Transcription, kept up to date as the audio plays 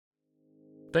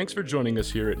Thanks for joining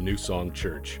us here at New Song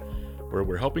Church, where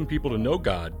we're helping people to know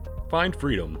God, find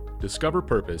freedom, discover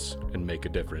purpose, and make a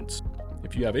difference.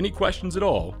 If you have any questions at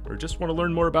all, or just want to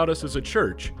learn more about us as a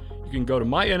church, you can go to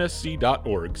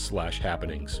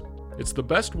mynsc.org/happenings. It's the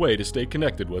best way to stay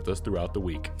connected with us throughout the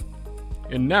week.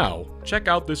 And now, check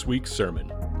out this week's sermon.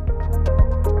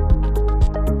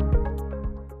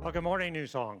 Well, good morning, New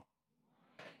Song.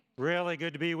 Really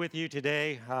good to be with you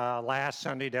today. Last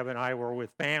Sunday, Deb and I were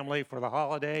with family for the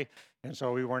holiday, and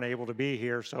so we weren't able to be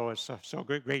here, so it's so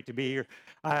great to be here.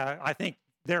 I think,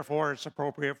 therefore, it's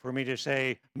appropriate for me to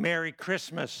say Merry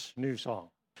Christmas, New Song.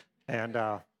 And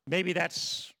maybe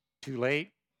that's too late,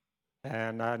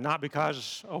 and not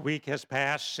because a week has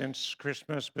passed since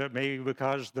Christmas, but maybe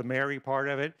because the merry part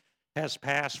of it has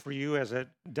passed for you as it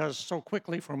does so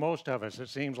quickly for most of us. It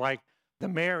seems like the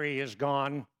merry is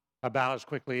gone about as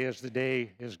quickly as the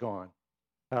day is gone.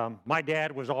 My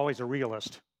dad was always a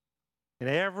realist. And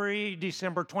every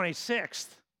December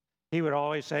 26th, he would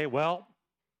always say, well,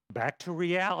 back to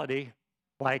reality.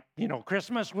 Like,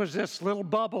 Christmas was this little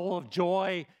bubble of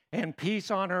joy and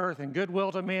peace on earth and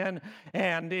goodwill to men.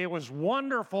 And it was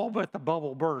wonderful, but the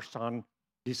bubble burst on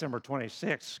December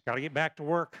 26th. Got to get back to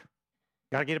work.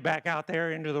 Got to get it back out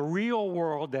there into the real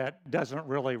world that doesn't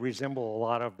really resemble a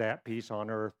lot of that peace on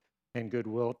earth and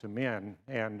goodwill to men.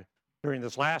 And during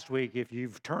this last week, if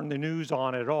you've turned the news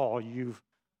on at all, you've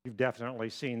definitely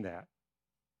seen that.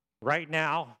 Right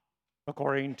now,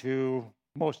 according to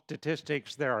most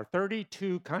statistics, there are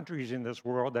 32 countries in this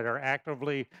world that are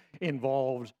actively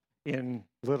involved in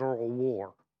literal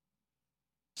war.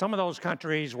 Some of those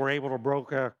countries were able to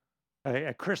broke a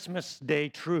Christmas Day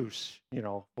truce,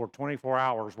 for 24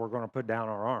 hours, we're going to put down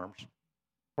our arms.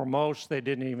 For most, they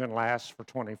didn't even last for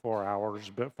 24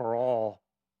 hours, but for all,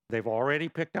 they've already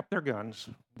picked up their guns.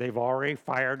 They've already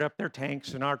fired up their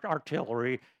tanks and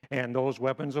artillery, and those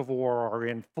weapons of war are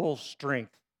in full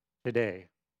strength today.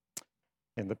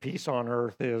 And the peace on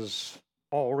earth is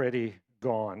already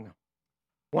gone.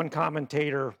 One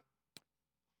commentator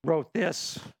wrote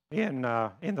this in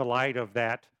the light of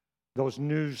those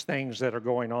news things that are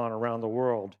going on around the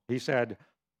world. He said,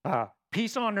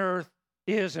 peace on earth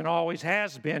is and always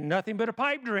has been nothing but a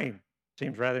pipe dream.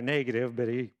 Seems rather negative, but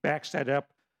he backs that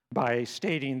up by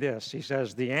stating this. He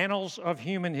says, the annals of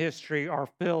human history are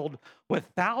filled with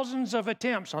thousands of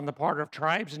attempts on the part of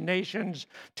tribes and nations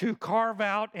to carve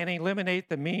out and eliminate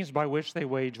the means by which they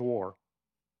wage war.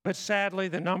 But sadly,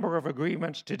 the number of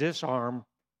agreements to disarm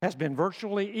has been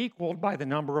virtually equaled by the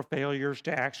number of failures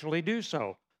to actually do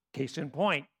so. Case in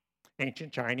point,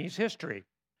 ancient Chinese history.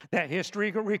 That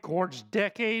history records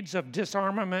decades of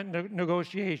disarmament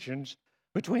negotiations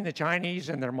between the Chinese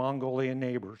and their Mongolian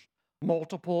neighbors.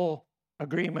 Multiple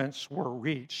agreements were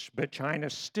reached, but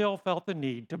China still felt the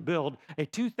need to build a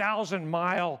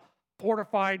 2,000-mile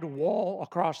fortified wall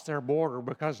across their border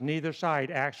because neither side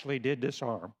actually did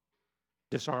disarm.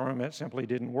 Disarmament simply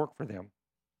didn't work for them.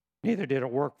 Neither did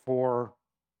it work for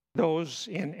those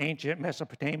in ancient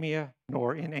Mesopotamia,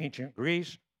 nor in ancient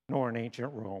Greece, nor in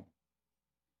ancient Rome.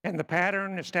 And the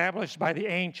pattern established by the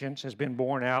ancients has been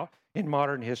borne out in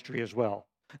modern history as well.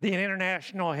 The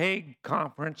International Hague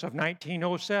Conference of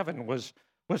 1907 was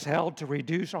held to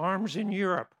reduce arms in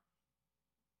Europe.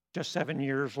 Just 7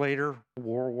 years later,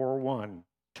 World War I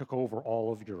took over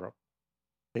all of Europe.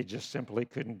 They just simply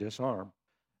couldn't disarm.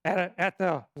 At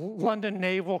the London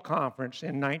Naval Conference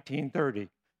in 1930,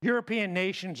 European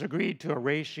nations agreed to a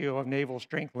ratio of naval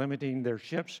strength limiting their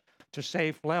ships to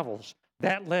safe levels.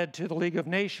 That led to the League of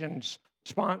Nations,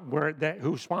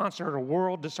 who sponsored a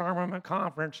World Disarmament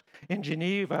Conference in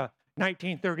Geneva,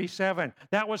 1937.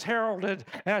 That was heralded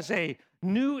as a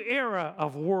new era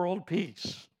of world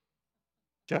peace.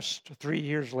 Just 3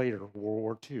 years later, World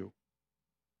War II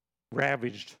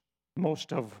ravaged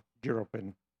most of Europe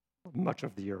and much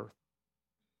of the earth.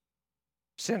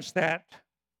 Since that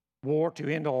war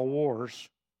to end all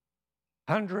wars,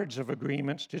 hundreds of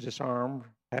agreements to disarm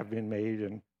have been made,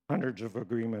 and hundreds of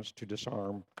agreements to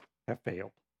disarm have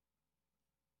failed.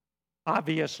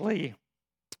 Obviously,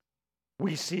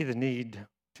 we see the need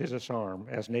to disarm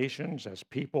as nations, as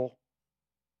people,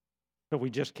 but we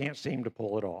just can't seem to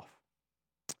pull it off.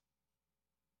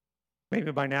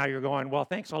 Maybe by now you're going, well,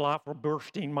 thanks a lot for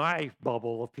bursting my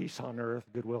bubble of peace on earth,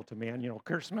 goodwill to men.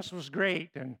 Christmas was great,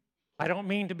 and I don't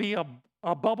mean to be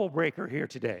a bubble breaker here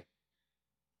today.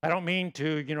 I don't mean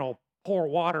to, pour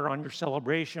water on your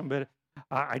celebration, but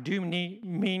I do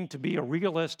mean to be a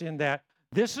realist in that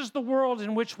this is the world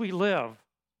in which we live.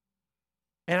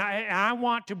 And I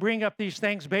want to bring up these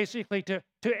things basically to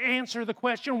answer the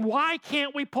question, why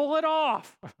can't we pull it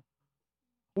off?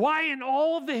 Why in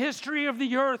all of the history of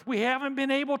the earth we haven't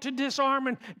been able to disarm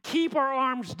and keep our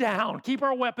arms down, keep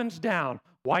our weapons down?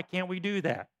 Why can't we do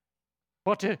that?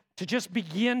 Well, to just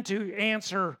begin to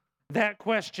answer that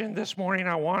question this morning,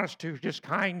 I want us to just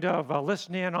kind of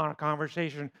listen in on a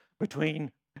conversation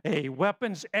between a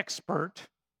weapons expert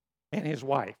and his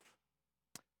wife.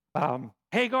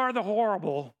 Hagar the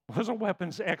Horrible was a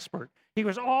weapons expert. He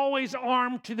was always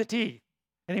armed to the teeth,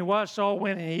 and he was so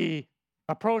when he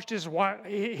approached his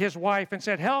wife and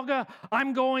said, Helga,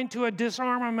 I'm going to a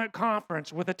disarmament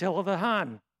conference with Attila the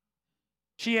Hun.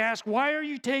 She asked, why are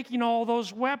you taking all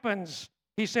those weapons?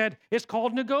 He said, it's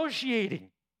called negotiating.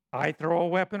 I throw a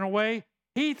weapon away,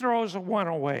 he throws one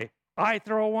away. I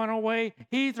throw one away,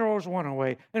 he throws one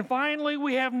away. And finally,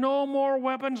 we have no more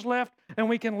weapons left, and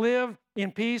we can live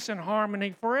in peace and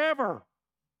harmony forever.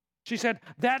 She said,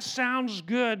 that sounds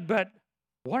good, but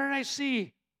what did I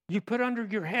see you put under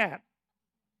your hat?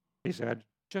 He said,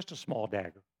 just a small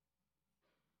dagger.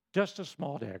 Just a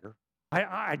small dagger.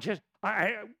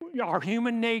 Our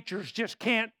human natures just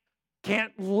can't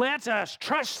let us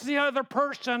trust the other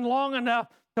person long enough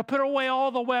to put away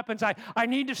all the weapons. I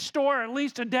need to store at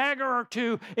least a dagger or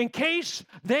two in case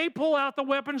they pull out the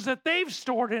weapons that they've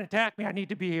stored and attack me. I need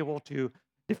to be able to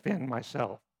defend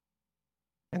myself.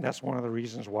 And that's one of the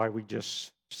reasons why we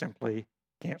just simply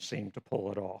can't seem to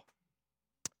pull it off.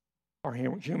 Our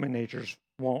human natures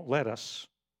won't let us.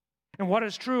 And what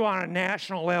is true on a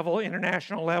national level,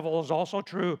 international level, is also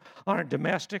true on a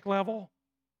domestic level.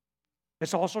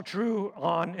 It's also true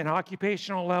on an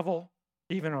occupational level,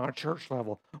 even on a church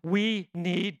level. We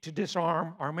need to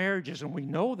disarm our marriages, and we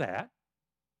know that.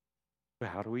 But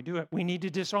how do we do it? We need to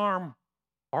disarm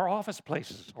our office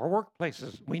places, our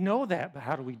workplaces. We know that, but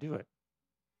how do we do it?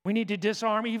 We need to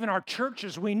disarm even our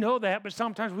churches. We know that, but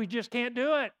sometimes we just can't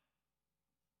do it.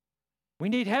 We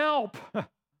need help.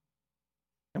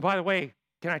 And by the way,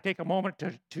 can I take a moment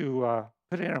to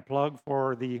put in a plug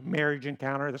for the marriage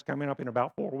encounter that's coming up in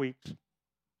about 4 weeks?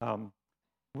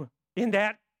 In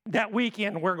that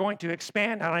weekend, we're going to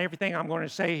expand on everything I'm going to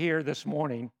say here this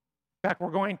morning. In fact, we're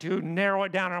going to narrow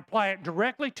it down and apply it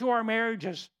directly to our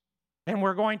marriages. And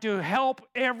we're going to help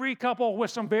every couple with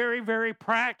some very, very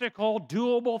practical,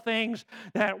 doable things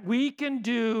that we can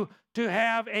do to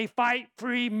have a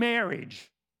fight-free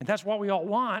marriage. And that's what we all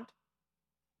want.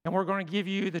 And we're going to give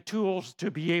you the tools to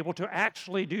be able to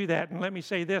actually do that. And let me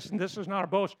say this, and this is not a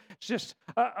boast, it's just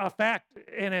a fact,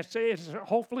 and it's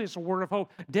hopefully it's a word of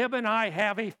hope. Deb and I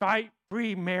have a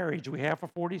fight-free marriage. We have for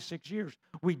 46 years.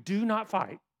 We do not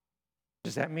fight.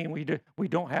 Does that mean we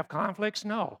don't have conflicts?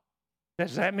 No.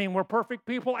 Does that mean we're perfect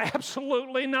people?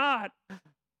 Absolutely not.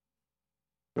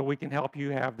 But we can help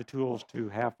you have the tools to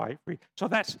have fight-free. So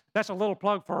that's a little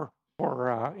plug for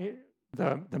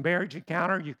the marriage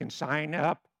encounter. You can sign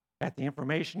up at the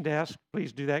information desk.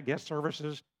 Please do that, guest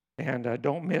services, and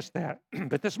don't miss that.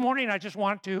 But this morning, I just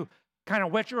want to kind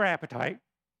of whet your appetite.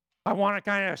 I want to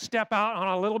kind of step out on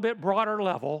a little bit broader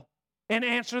level and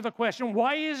answer the question,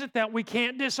 why is it that we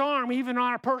can't disarm even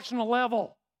on a personal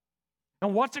level?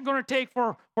 And what's it going to take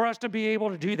for us to be able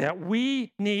to do that?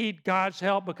 We need God's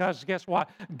help because guess what?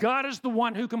 God is the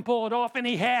one who can pull it off, and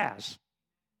He has.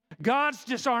 God's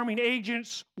disarming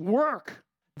agents work.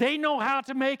 They know how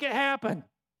to make it happen.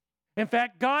 In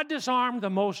fact, God disarmed the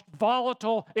most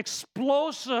volatile,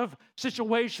 explosive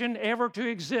situation ever to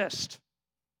exist.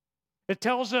 It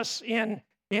tells us in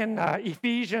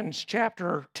Ephesians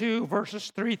chapter 2, verses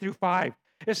 3 through 5.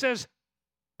 It says,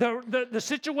 the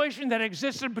situation that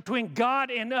existed between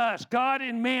God and us, God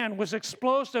and man, was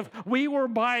explosive. We were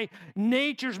by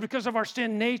natures, because of our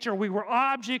sin nature, we were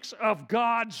objects of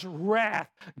God's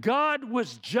wrath. God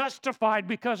was justified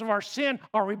because of our sin,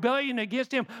 our rebellion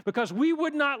against Him, because we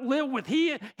would not live with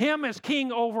Him as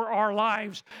king over our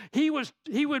lives. He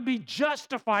would be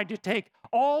justified to take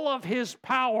all of His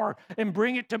power and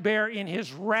bring it to bear in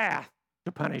His wrath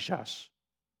to punish us.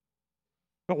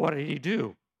 But what did He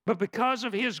do? But because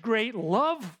of His great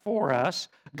love for us,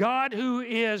 God, who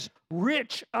is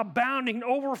rich, abounding,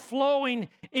 overflowing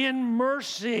in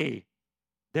mercy,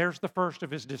 there's the first of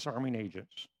His disarming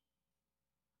agents.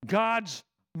 God's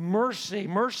mercy.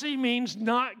 Mercy means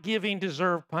not giving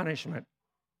deserved punishment.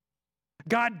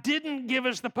 God didn't give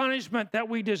us the punishment that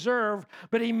we deserve,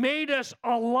 but He made us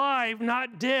alive,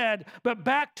 not dead, but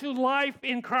back to life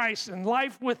in Christ and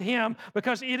life with Him,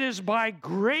 because it is by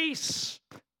grace.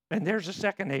 And there's a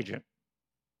second agent.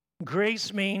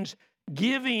 Grace means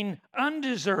giving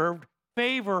undeserved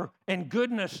favor and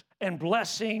goodness and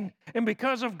blessing. And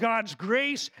because of God's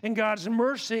grace and God's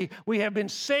mercy, we have been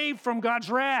saved from God's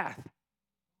wrath.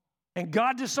 And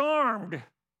God disarmed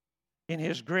in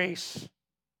His grace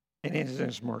and in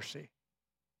his mercy.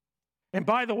 And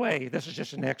by the way, this is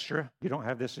just an extra. You don't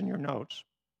have this in your notes.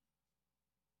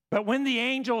 But when the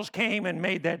angels came and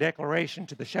made that declaration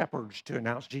to the shepherds to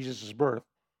announce Jesus' birth,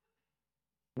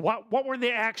 what were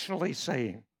they actually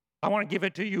saying? I want to give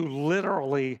it to you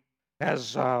literally,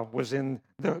 as was in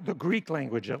the Greek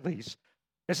language at least.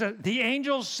 It said, the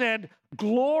angels said,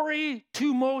 "Glory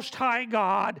to Most High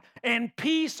God and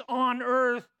peace on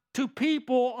earth to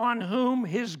people on whom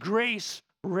his grace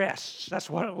rests." That's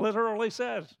what it literally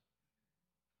says.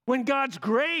 When God's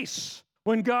grace,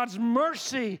 when God's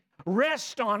mercy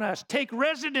rest on us, take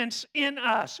residence in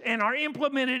us, and are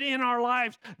implemented in our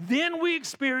lives, then we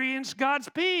experience God's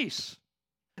peace.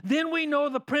 Then we know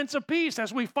the Prince of Peace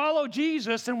as we follow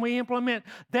Jesus and we implement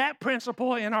that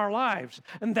principle in our lives.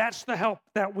 And that's the help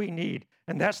that we need.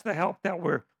 And that's the help that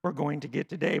we're going to get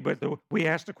today. But we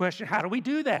ask the question, how do we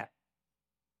do that?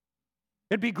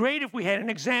 It'd be great if we had an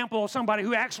example of somebody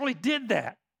who actually did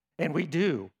that. And we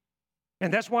do.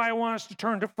 And that's why I want us to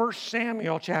turn to 1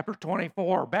 Samuel chapter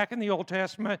 24. Back in the Old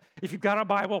Testament, if you've got a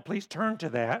Bible, please turn to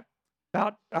that.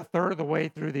 About a third of the way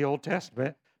through the Old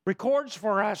Testament. Records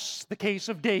for us the case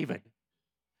of David.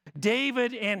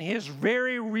 David and his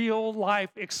very real life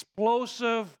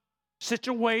explosive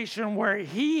situation where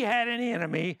he had an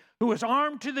enemy who was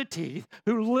armed to the teeth,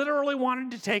 who literally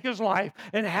wanted to take his life.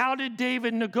 And how did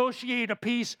David negotiate a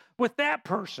peace with that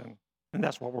person? And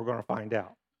that's what we're going to find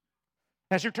out.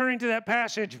 As you're turning to that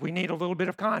passage, we need a little bit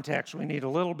of context. We need a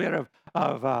little bit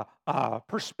of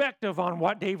perspective on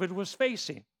what David was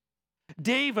facing.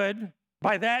 David,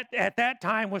 at that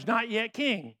time, was not yet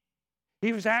king.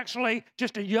 He was actually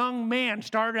just a young man,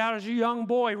 started out as a young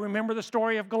boy. Remember the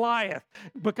story of Goliath.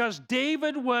 Because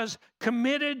David was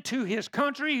committed to his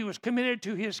country, he was committed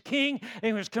to his king, and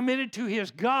he was committed to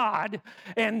his God.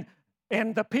 And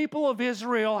the people of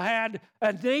Israel had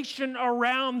a nation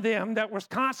around them that was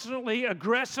constantly,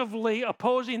 aggressively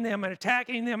opposing them and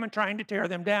attacking them and trying to tear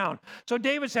them down. So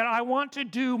David said, I want to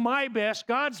do my best,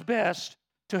 God's best,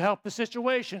 to help the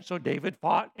situation. So David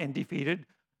fought and defeated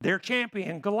their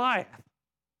champion, Goliath.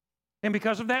 And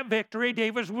because of that victory,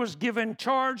 David was given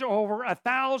charge over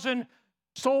 1,000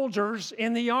 soldiers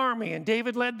in the army. And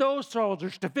David led those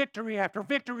soldiers to victory after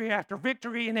victory after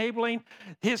victory, enabling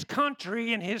his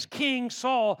country and his king,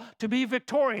 Saul, to be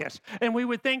victorious. And we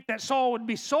would think that Saul would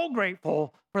be so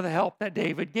grateful for the help that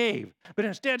David gave. But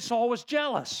instead, Saul was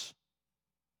jealous.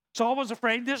 Saul was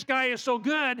afraid, this guy is so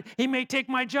good, he may take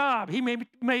my job. He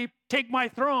may take my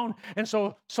throne. And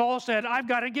so Saul said, I've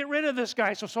got to get rid of this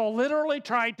guy. So Saul literally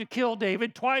tried to kill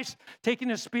David, twice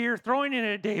taking a spear, throwing it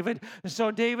at David. And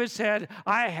so David said,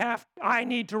 I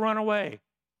need to run away.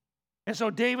 And so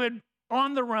David,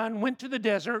 on the run, went to the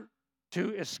desert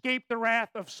to escape the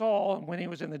wrath of Saul. And when he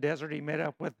was in the desert, he met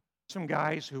up with some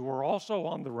guys who were also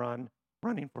on the run,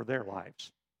 running for their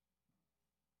lives.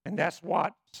 And that's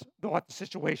what the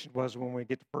situation was when we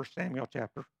get to 1 Samuel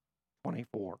chapter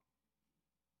 24.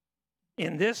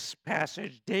 In this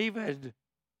passage, David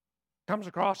comes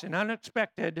across an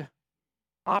unexpected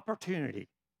opportunity.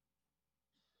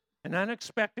 An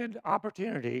unexpected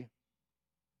opportunity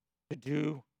to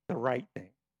do the right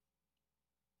thing.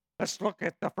 Let's look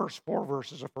at the first 4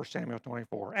 verses of 1 Samuel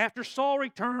 24. After Saul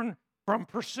returned from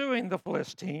pursuing the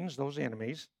Philistines, those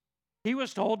enemies, he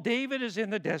was told, David is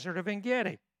in the desert of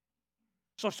En-Gedi.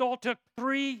 So Saul took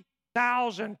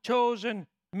 3,000 chosen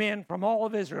men from all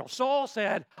of Israel. Saul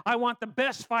said, I want the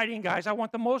best fighting guys. I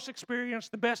want the most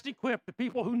experienced, the best equipped, the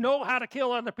people who know how to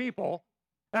kill other people.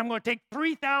 And I'm going to take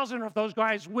 3,000 of those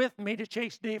guys with me to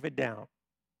chase David down.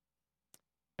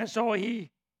 And so he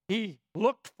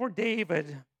looked for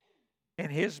David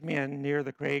and his men near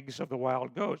the crags of the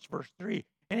wild goats. Verse 3,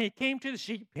 and he came to the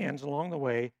sheep pens along the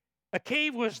way. A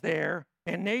cave was there,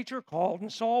 and nature called,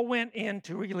 and Saul went in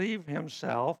to relieve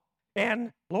himself.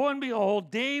 And lo and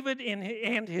behold, David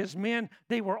and his men,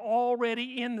 they were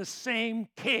already in the same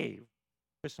cave,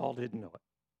 but Saul didn't know it.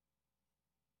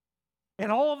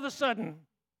 And all of a sudden,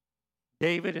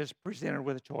 David is presented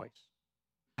with a choice.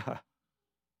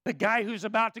 The guy who's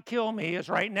about to kill me is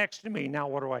right next to me. Now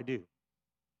what do I do?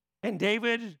 And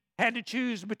David had to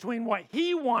choose between what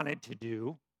he wanted to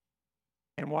do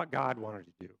and what God wanted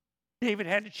to do. David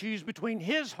had to choose between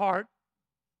his heart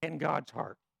and God's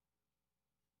heart.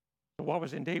 So what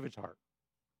was in David's heart?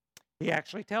 He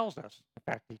actually tells us. In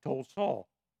fact, he told Saul.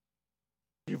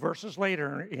 A few verses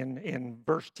later in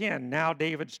verse 10, now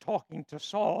David's talking to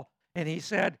Saul, and he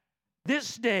said,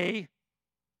 this day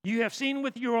you have seen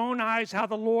with your own eyes how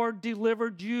the Lord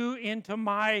delivered you into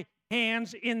my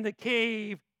hands in the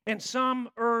cave, and some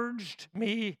urged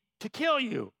me to kill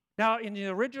you. Now, in the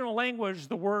original language,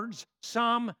 the words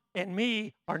some and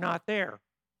me are not there.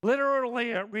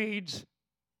 Literally, it reads,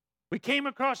 we came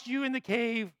across you in the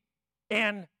cave,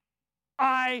 and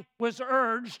I was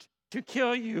urged to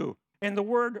kill you. And the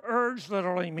word urge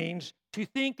literally means to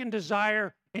think and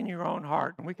desire in your own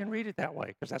heart. And we can read it that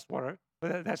way because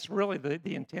that's really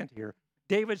the intent here.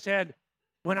 David said,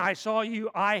 when I saw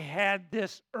you, I had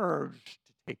this urge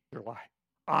to take your life.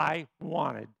 I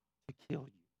wanted to kill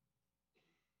you.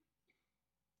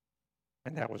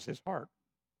 And that was his heart.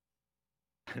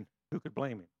 And who could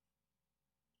blame him?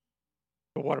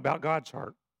 But what about God's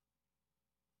heart?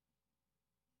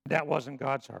 That wasn't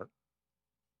God's heart.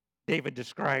 David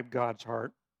described God's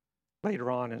heart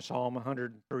later on in Psalm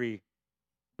 103,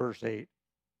 verse 8.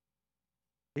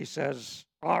 He says,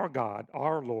 our God,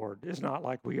 our Lord, is not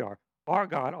like we are. Our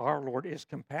God, our Lord, is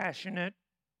compassionate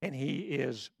and he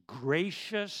is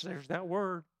gracious. There's that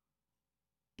word.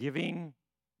 Giving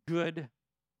good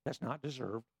that's not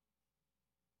deserved.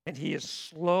 And he is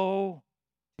slow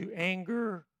to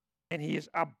anger and he is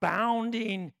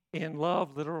abounding in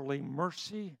love, literally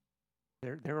mercy.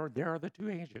 There are the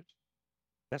two ages.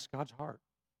 That's God's heart.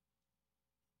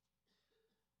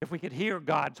 If we could hear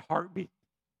God's heartbeat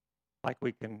like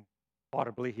we can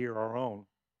audibly hear our own,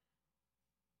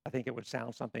 I think it would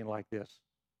sound something like this.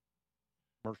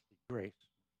 Mercy, grace,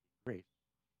 grace.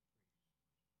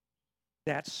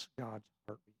 That's God's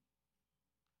heartbeat.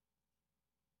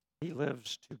 He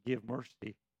lives to give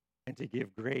mercy and to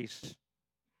give grace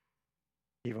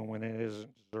even when it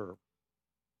isn't deserved.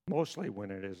 Mostly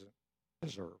when it isn't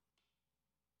deserved.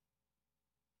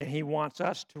 And he wants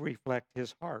us to reflect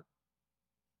his heart.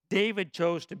 David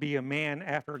chose to be a man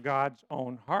after God's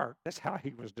own heart. That's how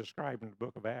he was described in the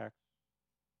book of Acts.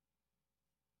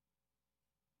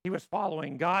 He was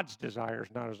following God's desires,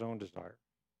 not his own desires.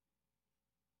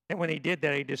 And when he did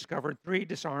that, he discovered three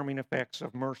disarming effects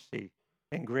of mercy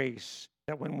and grace,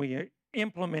 that when we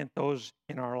implement those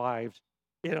in our lives,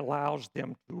 it allows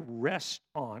them to rest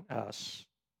on us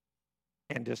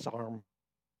and disarm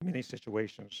many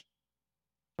situations.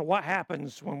 So what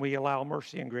happens when we allow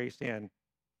mercy and grace in?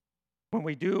 When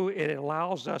we do, it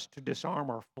allows us to disarm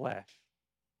our flesh.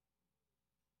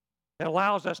 It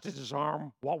allows us to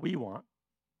disarm what we want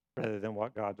rather than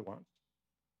what God wants.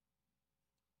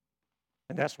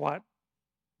 And that's what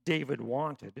David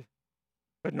wanted.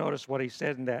 But notice what he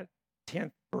said in that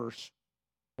 10th verse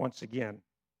once again.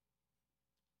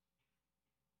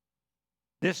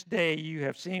 This day you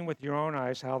have seen with your own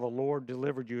eyes how the Lord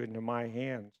delivered you into my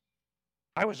hands.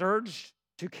 I was urged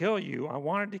to kill you. I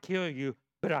wanted to kill you,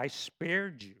 but I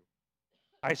spared you.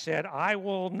 I said, I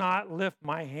will not lift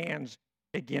my hands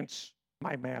against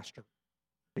my master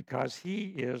because he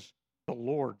is the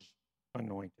Lord's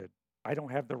anointed. I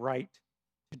don't have the right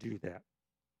to do that.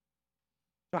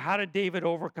 So how did David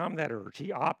overcome that urge?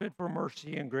 He opted for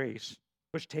mercy and grace,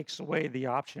 which takes away the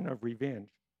option of revenge.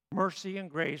 Mercy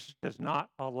and grace does not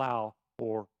allow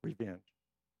for revenge.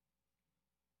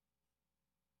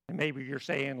 And maybe you're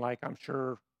saying, like I'm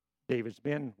sure David's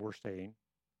men were saying,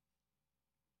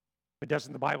 but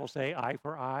doesn't the Bible say eye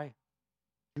for eye,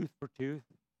 tooth for tooth?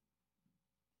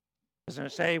 Doesn't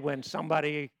it say when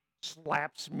somebody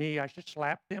slaps me, I should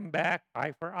slap them back,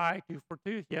 eye for eye, tooth for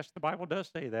tooth? Yes, the Bible does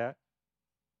say that.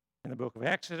 In the book of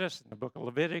Exodus, in the book of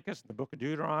Leviticus, in the book of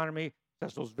Deuteronomy, it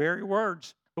says those very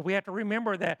words. But we have to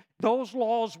remember that those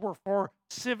laws were for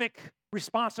civic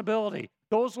responsibility.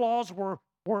 Those laws were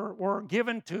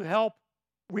given to help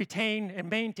retain and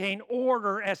maintain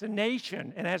order as a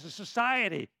nation and as a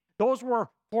society. Those were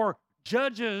for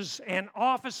judges and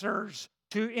officers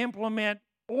to implement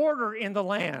order in the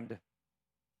land.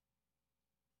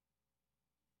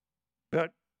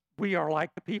 But we are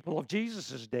like the people of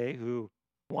Jesus' day who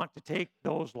want to take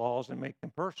those laws and make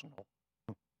them personal.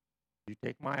 You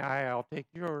take my eye, I'll take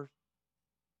yours.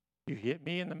 You hit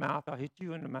me in the mouth, I'll hit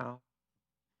you in the mouth.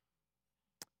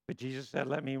 But Jesus said,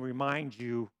 let me remind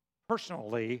you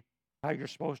personally how you're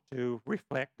supposed to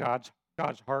reflect God's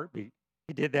heartbeat.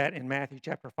 He did that in Matthew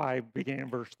chapter 5, beginning in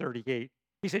verse 38.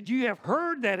 He said, you have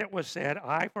heard that it was said,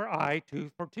 eye for eye,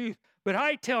 tooth for tooth. But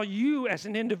I tell you as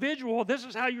an individual, this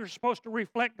is how you're supposed to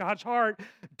reflect God's heart.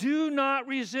 Do not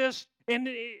resist an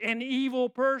evil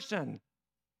person.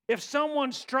 If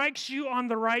someone strikes you on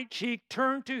the right cheek,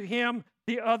 turn to him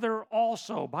the other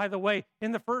also. By the way,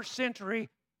 in the first century,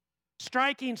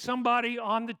 striking somebody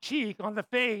on the cheek, on the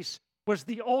face, was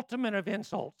the ultimate of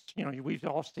insults. You know, we've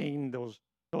all seen those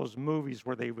movies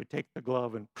where they would take the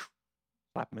glove and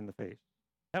slap him in the face.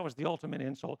 That was the ultimate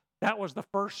insult. That was the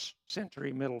first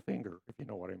century middle finger, if you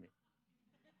know what I mean.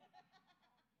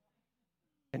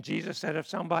 And Jesus said, if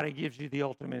somebody gives you the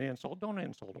ultimate insult, don't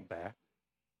insult them back.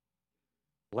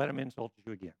 Let them insult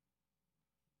you again.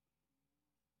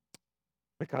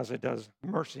 Because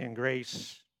mercy and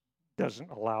grace doesn't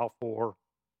allow for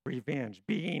revenge.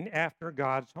 Being after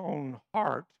God's own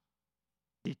heart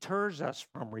deters us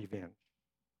from revenge.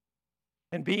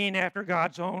 And being after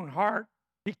God's own heart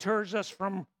deters us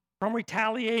from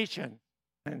retaliation.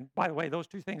 And by the way, those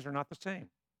two things are not the same.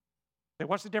 So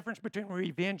what's the difference between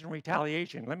revenge and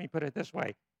retaliation? Let me put it this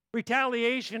way.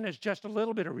 Retaliation is just a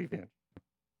little bit of revenge.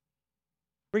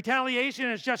 Retaliation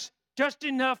is just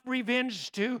enough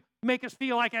revenge to make us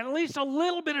feel like at least a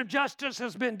little bit of justice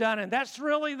has been done. And that's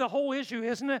really the whole issue,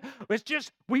 isn't it? It's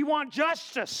just we want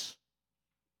justice.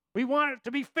 We want it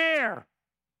to be fair.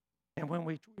 And when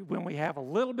we have a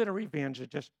little bit of revenge,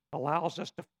 it just allows us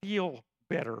to feel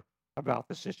better about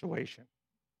the situation.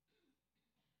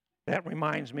 That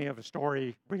reminds me of a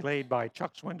story relayed by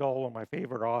Chuck Swindoll, one of my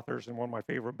favorite authors and one of my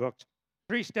favorite books.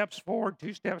 3 steps forward,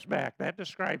 2 steps back. That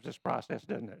describes this process,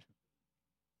 doesn't it?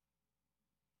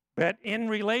 But in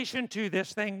relation to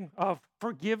this thing of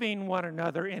forgiving one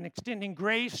another and extending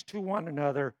grace to one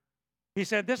another, he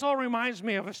said, this all reminds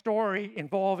me of a story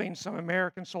involving some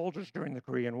American soldiers during the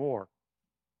Korean War.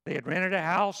 They had rented a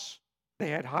house. They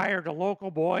had hired a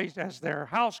local boy as their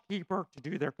housekeeper to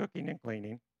do their cooking and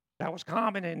cleaning. That was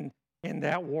common in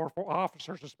that war for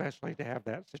officers, especially, to have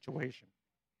that situation.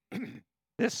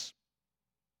 This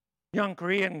young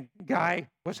Korean guy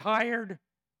was hired,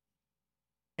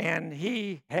 and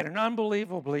he had an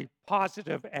unbelievably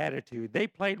positive attitude. They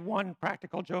played one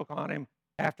practical joke on him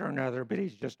after another, but he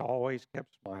just always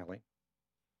kept smiling.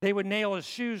 They would nail his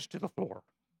shoes to the floor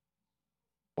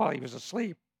while he was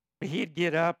asleep. But he'd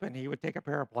get up and he would take a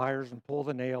pair of pliers and pull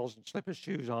the nails and slip his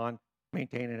shoes on,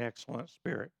 maintain an excellent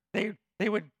spirit. They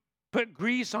would put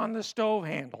grease on the stove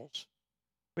handles,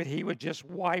 but he would just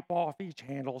wipe off each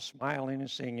handle, smiling and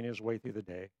singing his way through the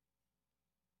day.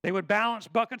 They would balance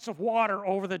buckets of water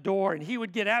over the door, and he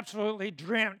would get absolutely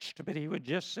drenched, but he would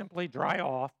just simply dry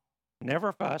off,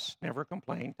 never fuss, never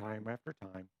complain, time after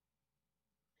time.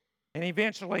 And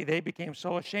eventually they became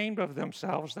so ashamed of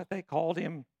themselves that they called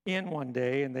him in one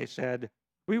day and they said,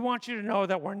 we want you to know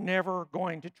that we're never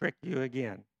going to trick you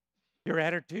again. Your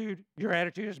attitude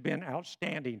has been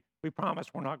outstanding. We promise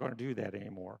we're not going to do that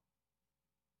anymore.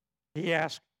 He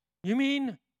asked, you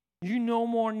mean you no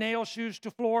more nail shoes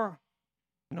to floor?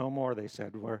 No more, they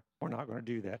said. We're not going to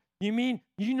do that. You mean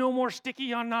you no more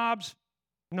sticky on knobs?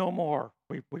 No more.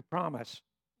 We promise.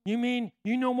 You mean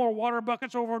you no more water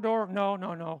buckets over a door?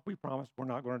 No. We promise we're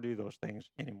not going to do those things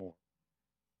anymore.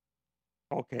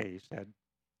 Okay, he said,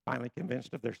 finally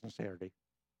convinced of their sincerity.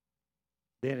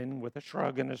 Then, with a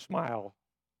shrug and a smile,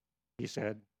 he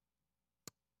said,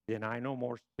 then I no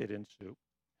more spit in soup.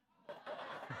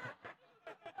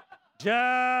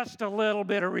 Just a little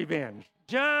bit of revenge.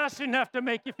 Just enough to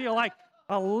make you feel like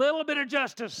a little bit of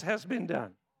justice has been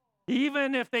done,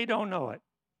 even if they don't know it.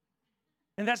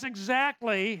 And that's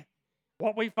exactly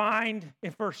what we find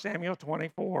in 1 Samuel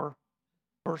 24,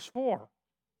 verse 4.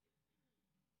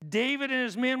 David and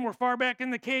his men were far back in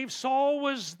the cave. Saul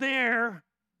was there,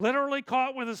 literally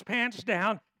caught with his pants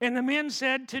down. And the men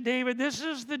said to David, this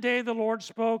is the day the Lord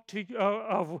spoke to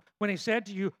of when he said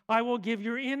to you, I will give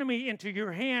your enemy into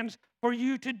your hands for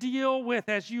you to deal with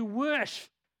as you wish.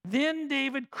 Then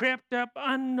David crept up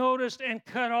unnoticed and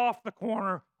cut off the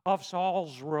corner of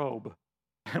Saul's robe.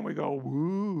 And we go,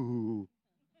 woo.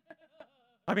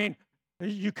 I mean,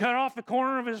 you cut off the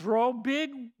corner of his robe,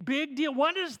 big deal.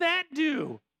 What does that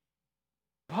do?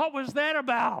 What was that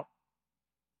about?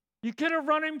 You could have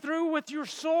run him through with your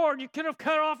sword. You could have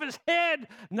cut off his head,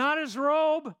 not his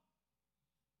robe.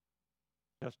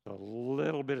 Just a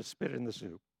little bit of spit in the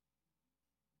soup.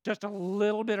 Just a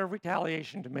little bit of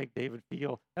retaliation to make David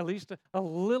feel at least a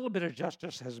little bit of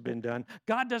justice has been done.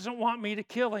 God doesn't want me to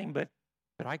kill him, but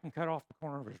I can cut off the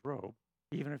corner of his robe,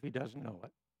 even if he doesn't know it.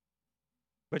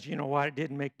 But you know what? It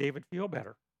didn't make David feel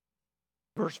better.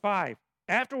 Verse 5,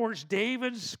 afterwards,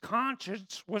 David's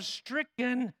conscience was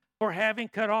stricken for having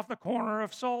cut off the corner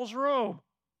of Saul's robe.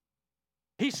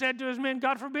 He said to his men,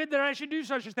 God forbid that I should do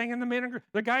such a thing. And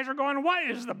the guys are going, what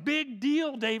is the big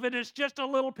deal, David? It's just a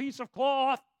little piece of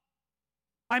cloth.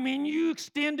 I mean, you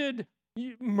extended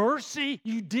mercy.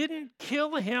 You didn't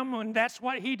kill him, and that's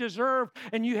what he deserved.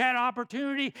 And you had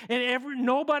opportunity, and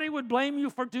nobody would blame you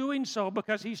for doing so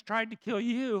because he's tried to kill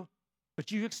you.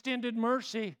 But you extended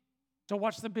mercy. So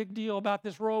what's the big deal about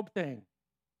this robe thing?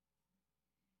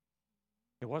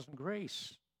 It wasn't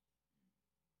grace.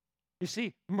 You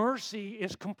see, mercy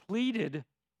is completed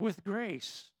with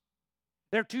grace.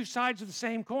 They're two sides of the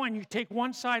same coin. You take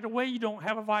one side away, you don't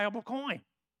have a viable coin.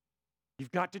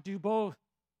 You've got to do both.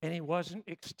 And he wasn't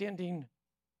extending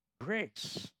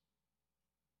grace.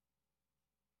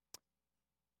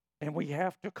 And we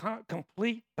have to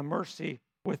complete the mercy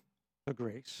with the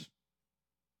grace.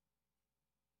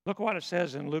 Look what it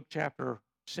says in Luke chapter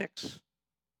 6,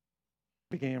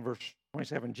 beginning in verse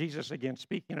 27. Jesus, again,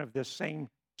 speaking of this same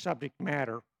subject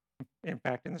matter, in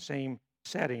fact, in the same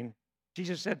setting,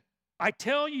 Jesus said, I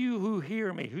tell you who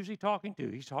hear me. Who's he talking to?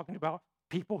 He's talking about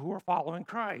people who are following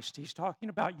Christ. He's talking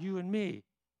about you and me,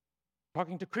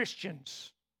 talking to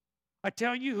Christians. I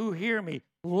tell you who hear me,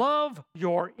 love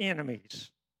your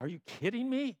enemies. Are you kidding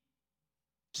me?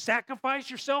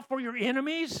 Sacrifice yourself for your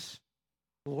enemies?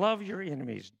 Love your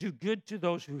enemies. Do good to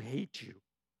those who hate you.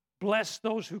 Bless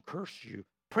those who curse you.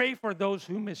 Pray for those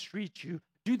who mistreat you.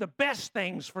 Do the best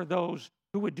things for those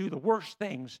who would do the worst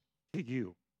things to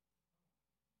you.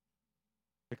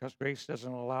 Because grace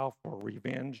doesn't allow for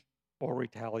revenge or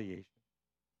retaliation.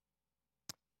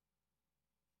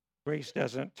 Grace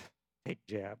doesn't take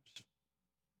jabs.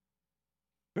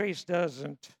 Grace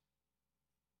doesn't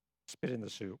spit in the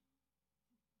soup.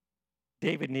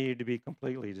 David needed to be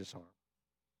completely disarmed.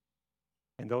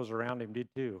 And those around him did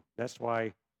too. That's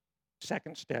why,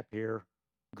 second step here,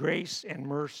 grace and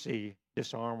mercy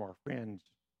disarm our friends.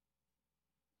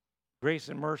 Grace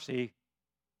and mercy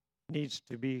needs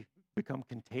to become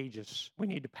contagious. We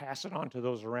need to pass it on to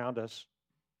those around us.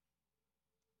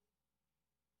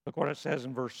 Look what it says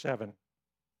in verse 7.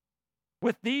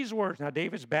 With these words, now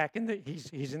David's back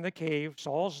he's in the cave.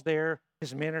 Saul's there.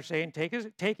 His men are saying, take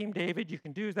him, David. You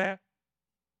can do that.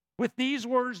 With these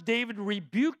words, David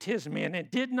rebuked his men and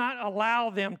did not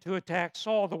allow them to attack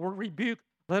Saul. The word rebuke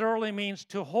literally means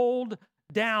to hold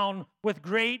down with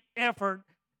great effort.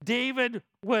 David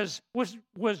was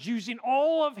using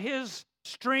all of his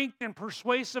strength and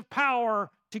persuasive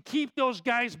power to keep those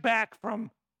guys back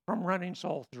from running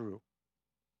Saul through.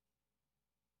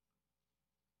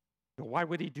 But why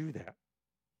would he do that?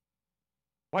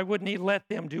 Why wouldn't he let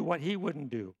them do what he wouldn't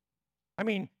do? I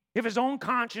mean, if his own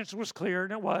conscience was clear,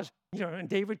 and it was, and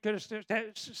David could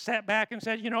have sat back and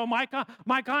said,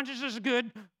 my conscience is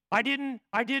good. I didn't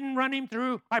run him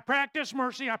through. I practiced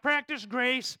mercy. I practiced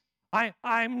grace.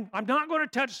 I'm not going to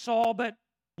touch Saul, but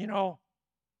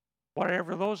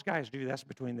whatever those guys do, that's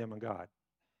between them and God.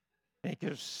 And he could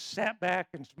have sat back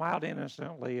and smiled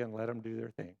innocently and let them do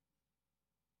their thing.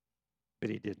 But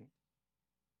he didn't.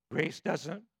 Grace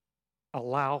doesn't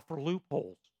allow for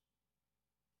loopholes.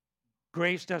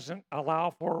 Grace doesn't allow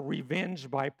for revenge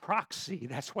by proxy.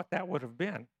 That's what that would have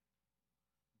been.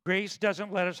 Grace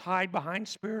doesn't let us hide behind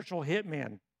spiritual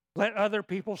hitmen. Let other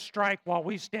people strike while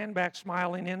we stand back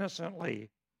smiling innocently.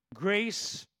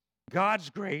 Grace, God's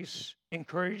grace,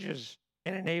 encourages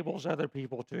and enables other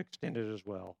people to extend it as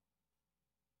well.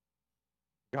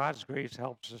 God's grace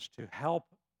helps us to help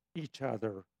each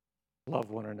other love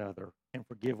one another and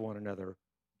forgive one another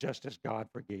just as God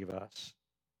forgave us.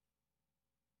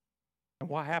 And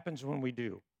what happens when we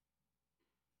do?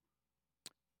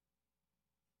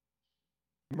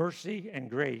 Mercy and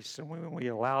grace, and when we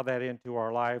allow that into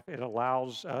our life, it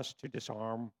allows us to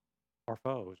disarm our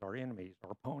foes, our enemies,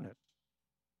 our opponents,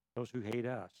 those who hate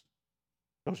us,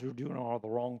 those who are doing all the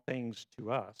wrong things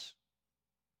to us.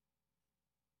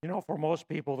 For most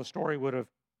people, the story would have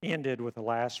ended with the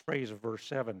last phrase of verse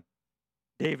 7.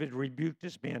 David rebuked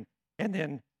his men, and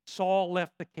then Saul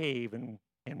left the cave and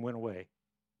went away.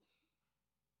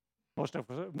 Most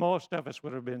of us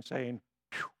would have been saying,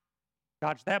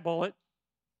 dodged that bullet.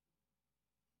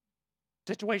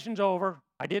 Situation's over.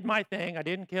 I did my thing. I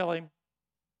didn't kill him.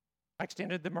 I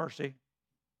extended the mercy.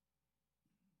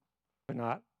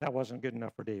 But that wasn't good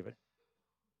enough for David.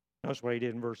 Notice what he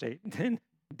did in verse 8. Then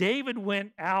David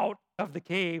went out of the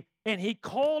cave, and he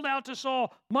called out to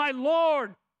Saul, "My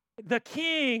Lord, the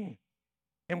king."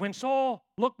 And when Saul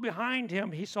looked behind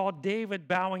him, he saw David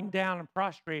bowing down and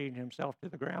prostrating himself to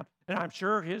the ground. And I'm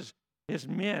sure his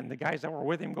men, the guys that were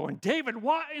with him, going, "David,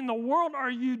 what in the world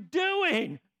are you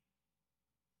doing?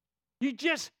 You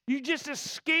just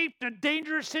escaped a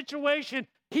dangerous situation.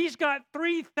 He's got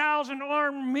 3,000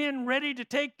 armed men ready to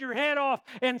take your head off.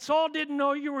 And Saul didn't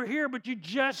know you were here, but you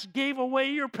just gave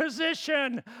away your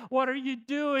position. What are you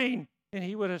doing?" And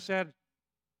he would have said,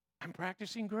 "I'm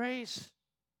practicing grace."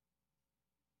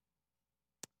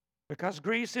 Because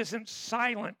grace isn't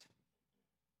silent.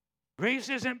 Grace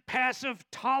isn't passive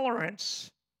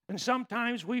tolerance. And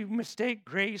sometimes we mistake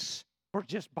grace for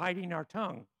just biting our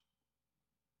tongue.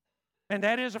 And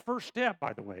that is a first step,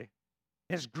 by the way.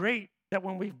 It's great that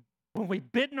when we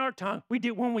bitten our tongue,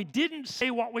 when we didn't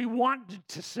say what we wanted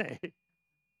to say.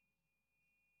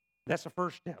 That's the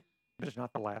first step, but it's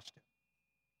not the last step.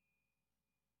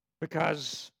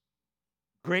 because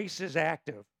grace is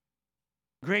active.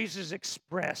 Grace is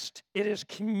expressed. It is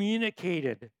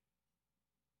communicated.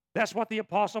 That's what the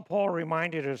Apostle Paul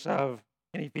reminded us of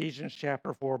in Ephesians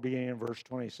chapter 4, beginning in verse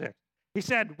 26. He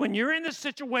said, when you're in this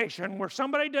situation where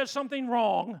somebody does something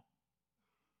wrong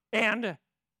and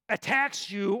attacks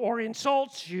you or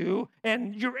insults you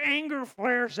and your anger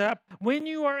flares up, when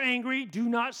you are angry, do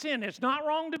not sin. It's not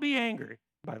wrong to be angry,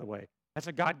 by the way. That's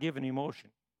a God-given emotion.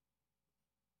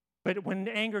 But when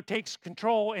anger takes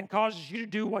control and causes you to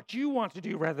do what you want to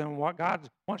do rather than what God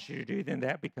wants you to do, then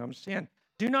that becomes sin.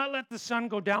 Do not let the sun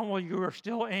go down while you are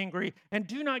still angry, and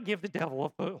do not give the devil a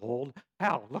foothold.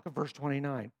 How? Look at verse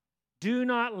 29. Do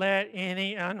not let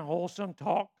any unwholesome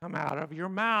talk come out of your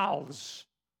mouths.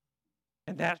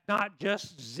 And that's not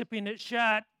just zipping it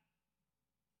shut.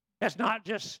 That's not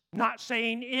just not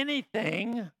saying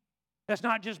anything. That's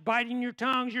not just biting your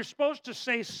tongues. You're supposed to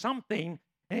say something.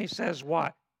 And he says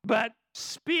what? But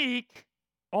speak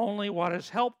only what is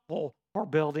helpful for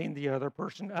building the other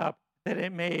person up, that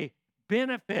it may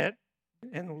benefit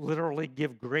and literally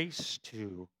give grace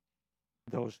to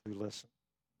those who listen.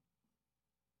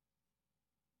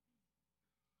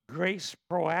 Grace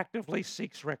proactively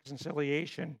seeks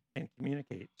reconciliation and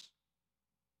communicates.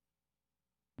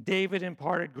 David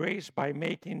imparted grace by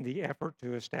making the effort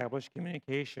to establish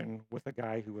communication with a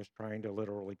guy who was trying to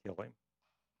literally kill him.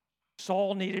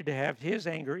 Saul needed to have his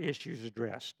anger issues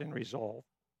addressed and resolved.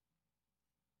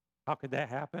 How could that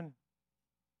happen?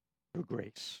 Through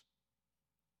grace.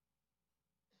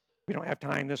 We don't have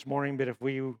time this morning, but if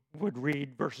we would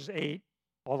read verses 8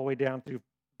 all the way down through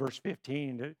verse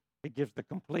 15, it gives the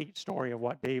complete story of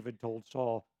what David told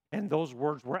Saul. And those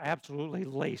words were absolutely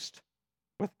laced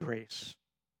with grace.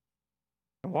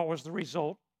 And what was the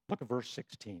result? Look at verse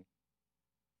 16.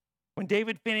 When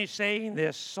David finished saying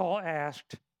this, Saul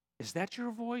asked, "Is that your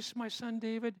voice, my son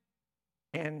David?"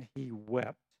 And he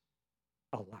wept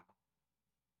aloud.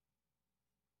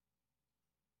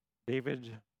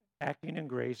 David, acting in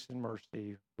grace and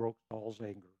mercy, broke Saul's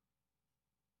anger.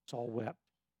 Saul wept.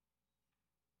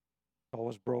 Saul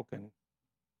was broken.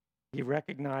 He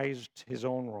recognized his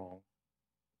own wrong.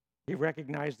 He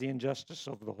recognized the injustice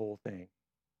of the whole thing.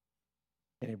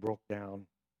 And he broke down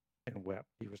and wept.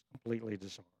 He was completely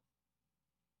disarmed.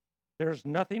 There's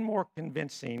nothing more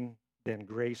convincing than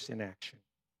grace in action.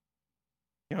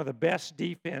 You know, the best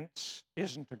defense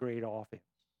isn't a great offense.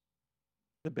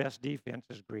 The best defense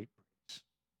is great grace.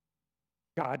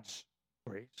 God's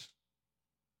grace.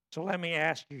 So let me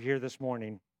ask you here this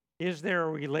morning, is there a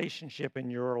relationship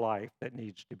in your life that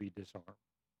needs to be disarmed?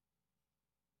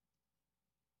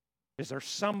 Is there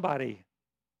somebody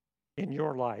in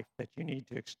your life that you need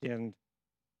to extend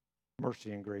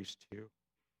mercy and grace to?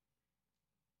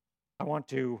 I want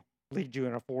to lead you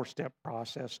in a 4-step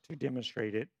process to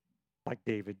demonstrate it like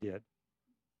David did.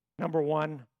 Number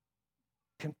 1,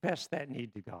 confess that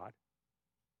need to God.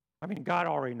 I mean, God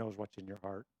already knows what's in your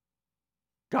heart.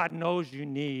 God knows you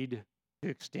need to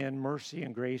extend mercy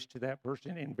and grace to that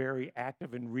person in very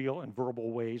active and real and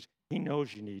verbal ways. He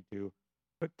knows you need to.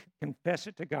 But confess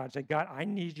it to God. Say, God, I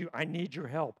need you. I need your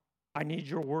help. I need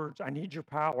your words. I need your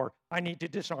power. I need to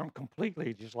disarm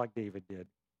completely, just like David did.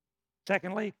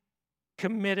 Secondly,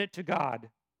 commit it to God.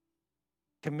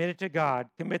 Commit it to God.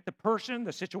 Commit the person,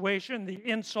 the situation, the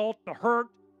insult, the hurt.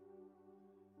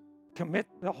 Commit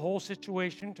the whole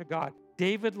situation to God.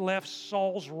 David left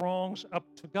Saul's wrongs up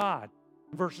to God.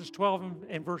 Verses 12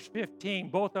 and verse 15,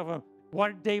 both of them, what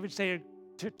did David say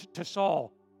to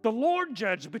Saul? The Lord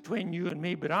judged between you and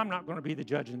me, but I'm not going to be the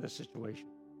judge in this situation.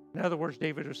 In other words,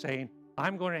 David was saying,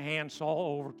 I'm going to hand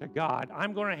Saul over to God.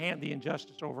 I'm going to hand the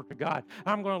injustice over to God.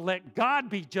 I'm going to let God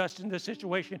be just in this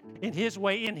situation in his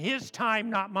way, in his time,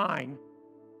 not mine.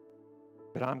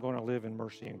 But I'm going to live in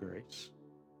mercy and grace.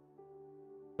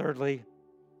 Thirdly,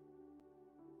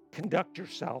 conduct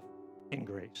yourself in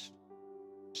grace.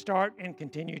 Start and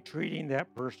continue treating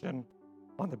that person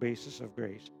on the basis of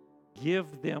grace.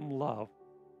 Give them love.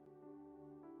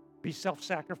 Be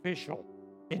self-sacrificial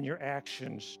in your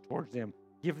actions towards them.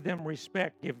 Give them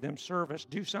respect. Give them service.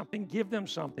 Do something. Give them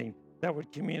something that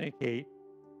would communicate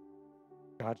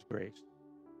God's grace.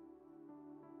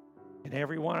 And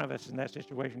every one of us in that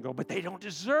situation go, but they don't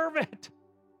deserve it.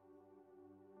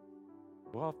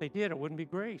 Well, if they did, it wouldn't be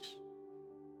grace.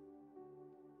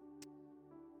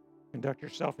 Conduct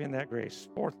yourself in that grace.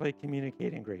 Fourthly,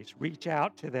 communicate in grace. Reach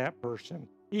out to that person,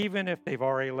 even if they've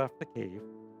already left the cave.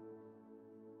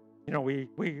 You know, we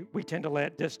tend to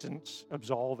let distance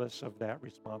absolve us of that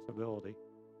responsibility.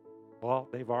 Well,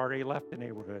 they've already left the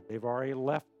neighborhood. They've already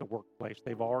left the workplace.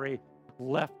 They've already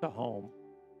left the home.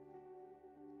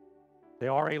 They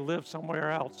already live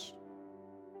somewhere else.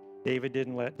 David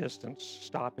didn't let distance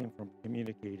stop him from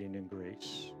communicating in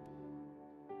grace.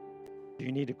 Do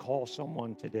you need to call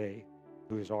someone today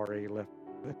who has already left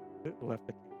the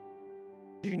camp?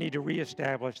 Do you need to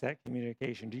reestablish that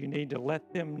communication? Do you need to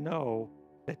let them know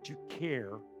that you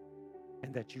care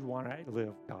and that you want to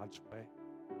live God's way?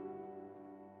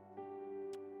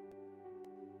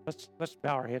 Let's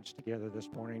bow our heads together this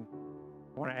morning.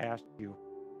 I want to ask you,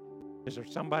 is there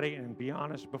somebody, and be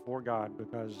honest before God,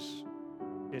 because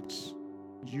it's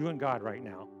you and God right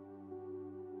now.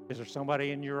 Is there somebody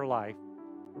in your life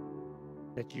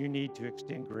that you need to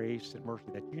extend grace and mercy,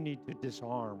 that you need to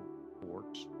disarm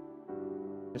towards?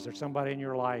 Is there somebody in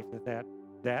your life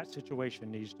that situation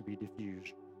needs to be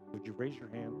diffused? Would you raise your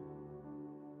hand?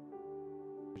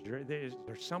 Is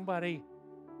there somebody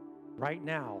right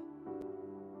now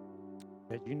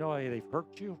that you know they've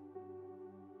hurt you?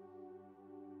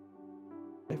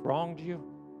 They've wronged you?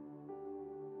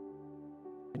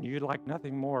 And you'd like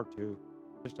nothing more to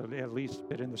just at least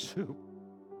spit in the soup?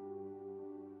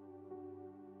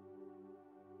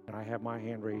 And I have my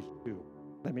hand raised too.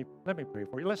 Let me pray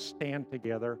for you. Let's stand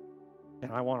together,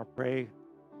 and I want to pray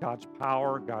God's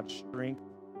power, God's strength,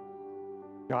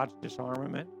 God's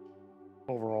disarmament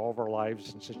over all of our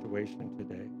lives and situations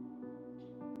today.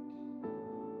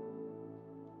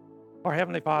 Our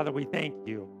Heavenly Father, we thank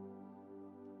you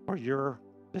for your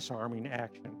disarming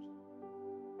actions.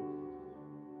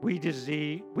 We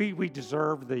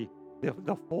deserve the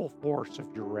full force of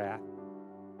your wrath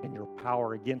and your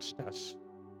power against us.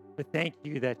 But thank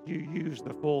you that you use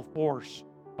the full force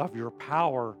of your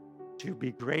power to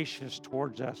be gracious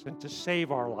towards us and to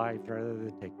save our lives rather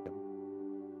than take them.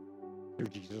 Through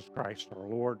Jesus Christ, our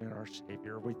Lord and our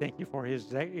Savior, we thank you for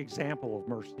his example of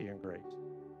mercy and grace.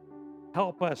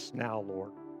 Help us now,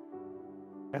 Lord.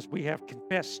 As we have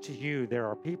confessed to you, there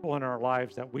are people in our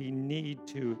lives that we need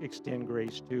to extend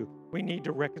grace to. We need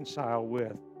to reconcile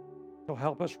with. So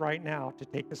help us right now to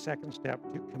take the second step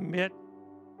to commit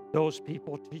those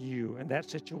people to you and that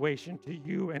situation to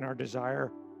you and our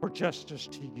desire for justice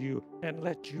to you, and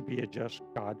let you be a just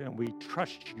God, and we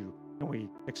trust you and we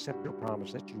accept your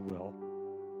promise that you will.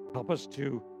 Help us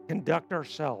to conduct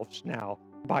ourselves now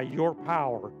by your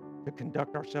power, to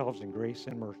conduct ourselves in grace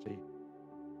and mercy,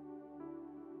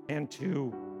 and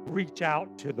to reach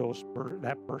out to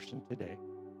that person today.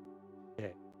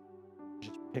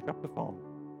 Just pick up the phone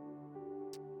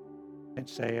and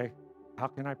say, how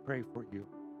can I pray for you?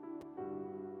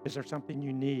 Is there something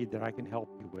you need that I can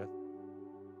help you with?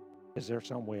 Is there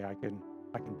some way I can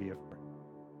be a friend?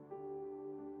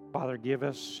 Father, give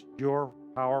us your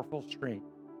powerful strength,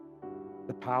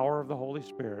 the power of the Holy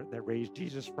Spirit that raised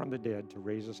Jesus from the dead to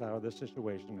raise us out of this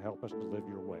situation and help us to live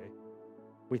your way.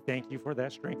 We thank you for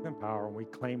that strength and power, and we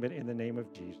claim it in the name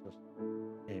of Jesus.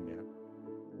 Amen.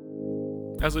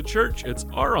 As a church, it's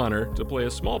our honor to play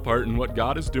a small part in what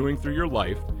God is doing through your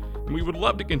life, and we would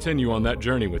love to continue on that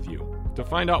journey with you. To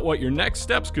find out what your next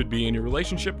steps could be in your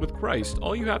relationship with Christ,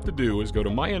 all you have to do is go to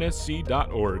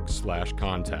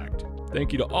mynsc.org/contact.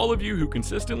 Thank you to all of you who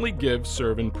consistently give,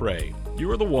 serve, and pray. You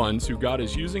are the ones who God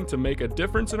is using to make a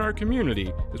difference in our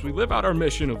community as we live out our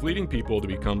mission of leading people to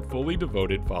become fully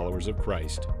devoted followers of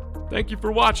Christ. Thank you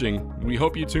for watching. We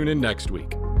hope you tune in next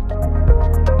week.